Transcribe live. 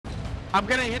I'm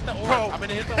gonna hit the orb. Bro, I'm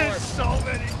gonna hit the orb. there's so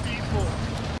many people.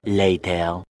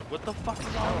 Later. What the fuck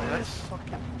is all That's this?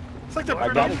 fucking... It's like the I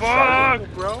British got fuck,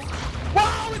 excited. bro.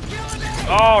 Whoa, it's killing me!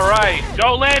 Alright,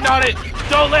 don't land on it!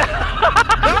 Don't land!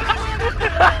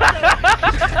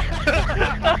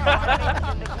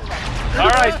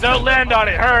 Alright, don't land on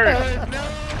it, hurt!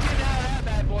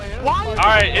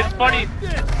 Alright, it's funny.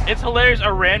 It's hilarious.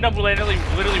 A random literally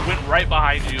went right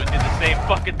behind you and did the same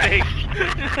fucking thing.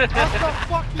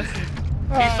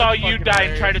 He saw you die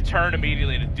and tried to turn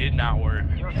immediately and it did not work.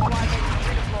 What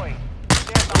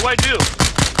do I do?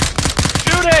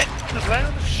 Shoot it!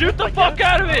 Shoot the fuck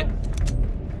out of it!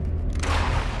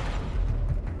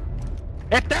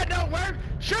 If that don't work,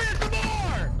 shoot it some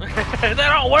more! If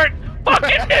that don't work,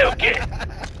 fucking nuke it!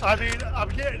 I mean, I'm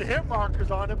getting hit markers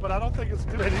on it, but I don't think it's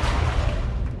doing anything.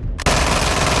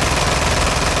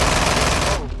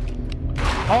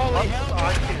 Holy hell,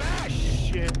 I can't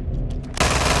shit.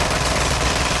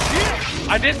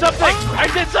 I did something! I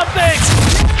did something!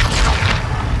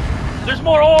 There's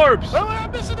more orbs! Oh, I'm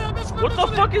missing it, What the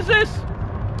fuck is this?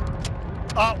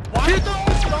 Why?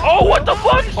 Oh, what the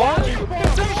fuck?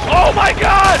 Oh my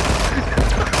god!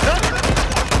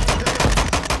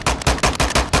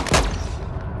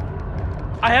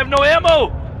 I have no ammo!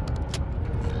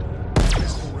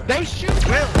 They shoot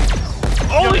Will!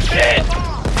 Holy shit!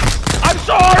 I'm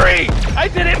sorry! I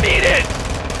didn't mean it!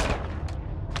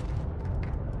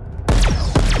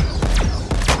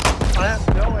 I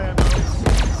have no ammo.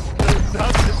 There's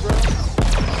nothing, bro.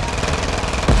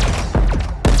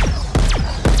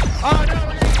 Oh no,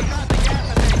 we're gonna get caught the gas,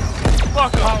 I think.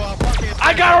 Fuck Oh, off. fuck it.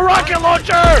 I got a rocket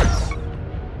launcher!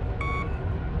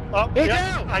 Oh, Hey,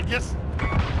 yeah, down. I guess.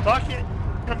 Fuck it.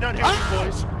 Come down here, you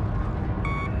boys.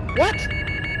 What?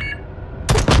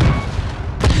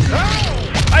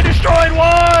 I destroyed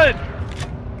one!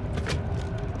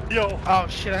 Yo, Oh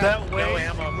shit, I that have way, no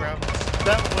ammo, bro.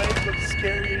 That wave looks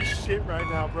scary as shit right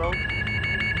now, bro.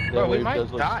 That Bro, we wave might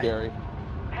does look die. scary.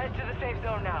 Head to the safe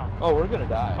zone now. Oh, we're gonna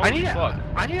die. I need fuck.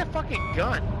 I need a fucking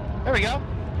gun. There we go.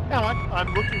 That one.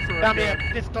 I'm looking for a Dame gun.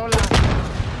 a pistola.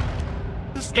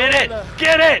 Get it!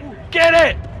 Get it! Get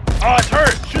it! Oh, it's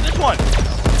hurt! Shoot this one!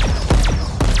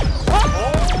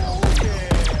 Oh,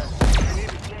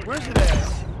 yeah. Where's it at?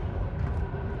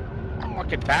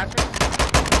 Fucking bastard.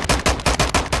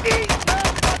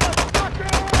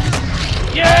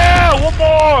 Yeah! One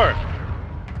more!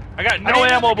 I got no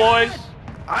ammo, boys.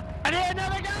 I need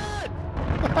another gun!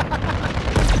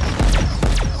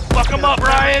 Fuck him up,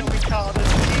 Ryan! We call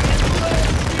this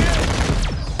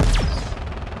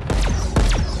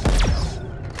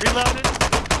Reloaded.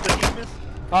 The Emus.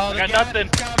 Oh, I got nothing.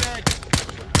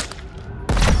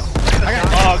 I got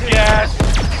Oh, gas!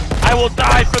 I will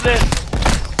die for this!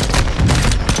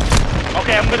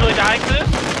 Okay, I'm literally dying for this?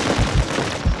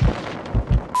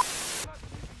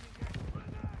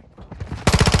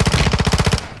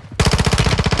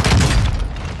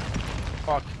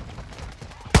 Fuck.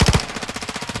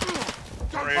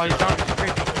 Sorry. Oh, he's down.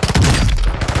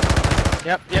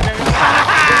 Yep.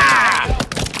 Yeah!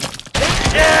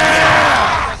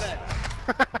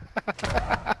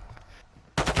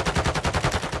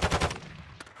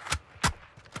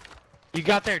 You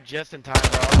got there just in time,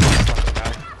 bro. Fucking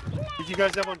guy. Did you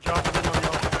guys have one dropping in on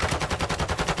y'all?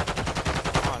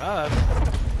 On us.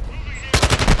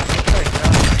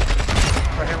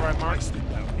 Right here, right, Mark.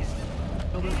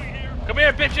 Come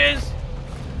here, bitches!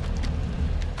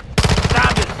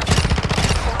 Stop it!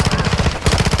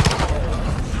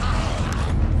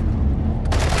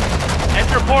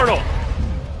 Enter portal!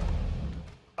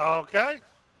 Okay.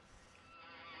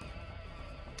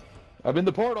 I'm in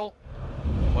the portal.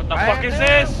 What the fuck is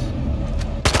this?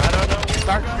 I don't know.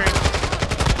 Start screen.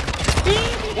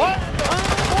 What?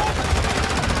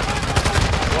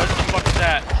 What the fuck is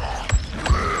that?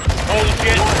 Holy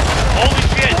shit! Holy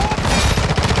shit!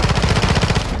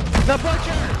 The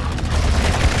butcher!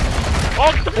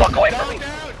 Oh, get the fuck away from me!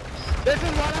 This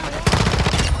is what I want!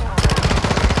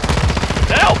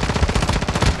 Help!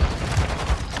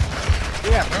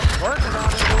 Yeah, bro. Working on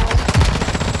it, bro.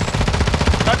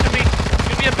 Touching me!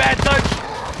 Give me a bad touch!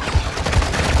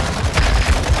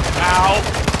 Ow!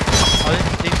 Oh,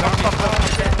 these zombies.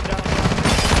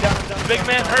 Down. Big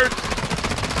man hurts!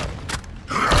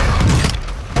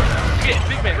 Yeah,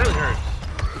 big man really hurts.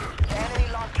 Enemy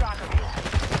lost track of you.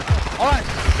 Alright.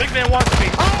 Big man wants me.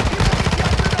 Oh, people can get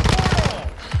through the portal!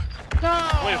 No!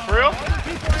 Wait, for real? There's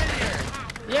people in here.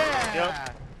 Yeah. Yep.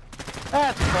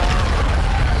 That's fun.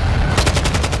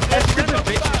 That stupid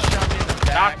bitch just shot me in the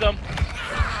back. Knocked him.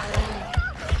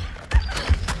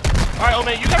 Alright, oh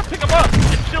man, you gotta pick him up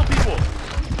and chill people.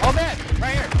 Oh man,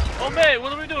 right here. Oh man,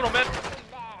 what are we doing, oh man?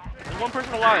 one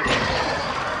person alive.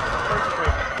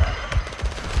 Person.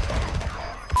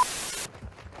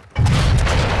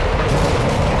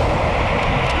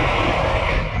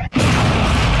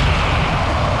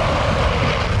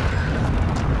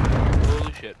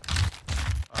 Holy shit.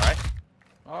 Alright.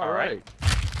 Alright.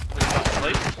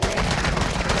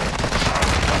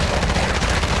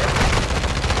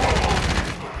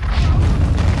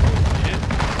 Shit.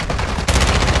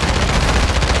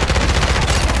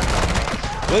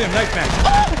 William, knife man.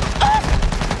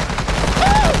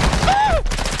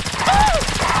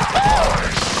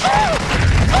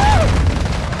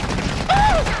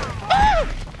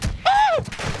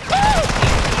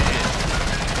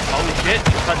 Holy shit,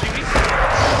 he's touching me. What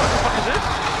the fuck is this?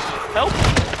 Help!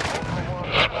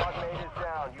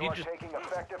 He just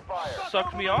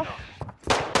sucked me off.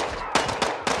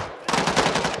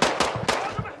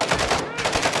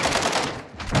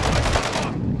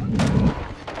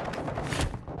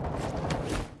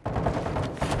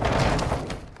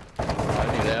 I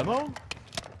need ammo?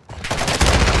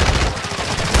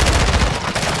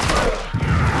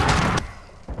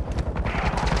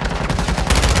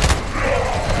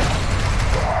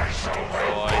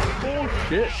 Oh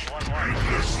shit.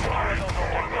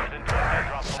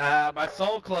 My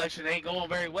soul collection ain't going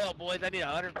very well, boys. I need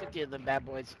 150 of them bad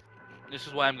boys. This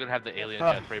is why I'm gonna have the alien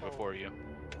death right before you.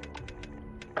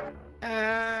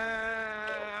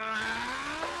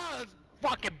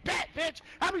 Fucking bet, bitch!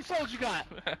 How many souls you got?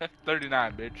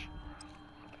 39, bitch.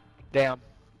 Damn.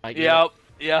 I Yep.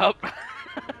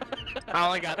 I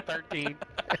only got 13.